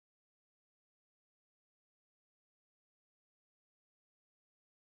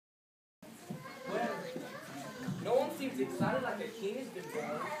It sounded like a king has been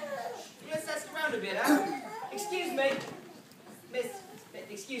born. Let's ask around a bit, huh? Excuse me.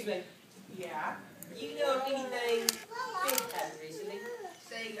 Excuse me. Yeah? You know of anything big happened recently?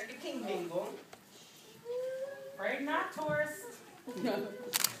 Say, like a king being born? Afraid not, tourist.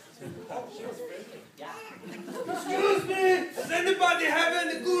 Oh, she was friendly. Yeah. Excuse me, does anybody have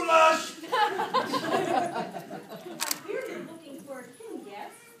any goulash? I hear you're looking for a king,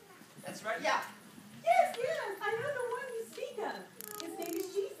 yes? That's right, yeah. Yes, I know the one you speak of. His name is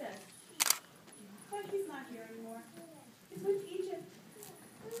Jesus. But he's not here anymore. He's with Egypt.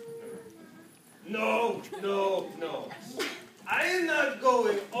 No. I am not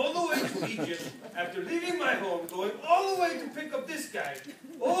going all the way to Egypt after leaving my home, going all the way to pick up this guy,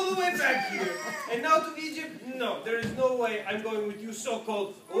 all the way back here, and now to Egypt? No, there is no way I'm going with you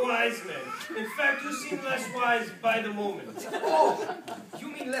so-called wise men. In fact, you seem less wise by the moment. Oh, you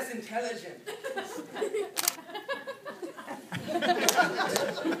mean less intelligent.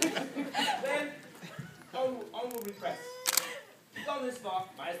 Then, on will repress. You've gone this far,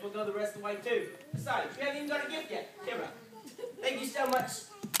 might as well go the rest of the way too. Besides, you haven't even got a gift yet. Give her. Thank you so much.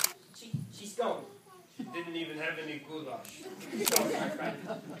 She's gone. She didn't even have any goulash. Sorry, my friend.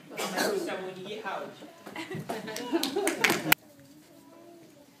 I'll have you some when you get home.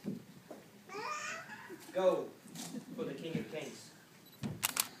 Go for the King of Kings.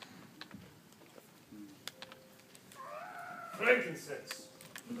 Frankincense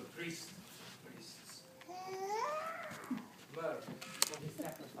for the priest.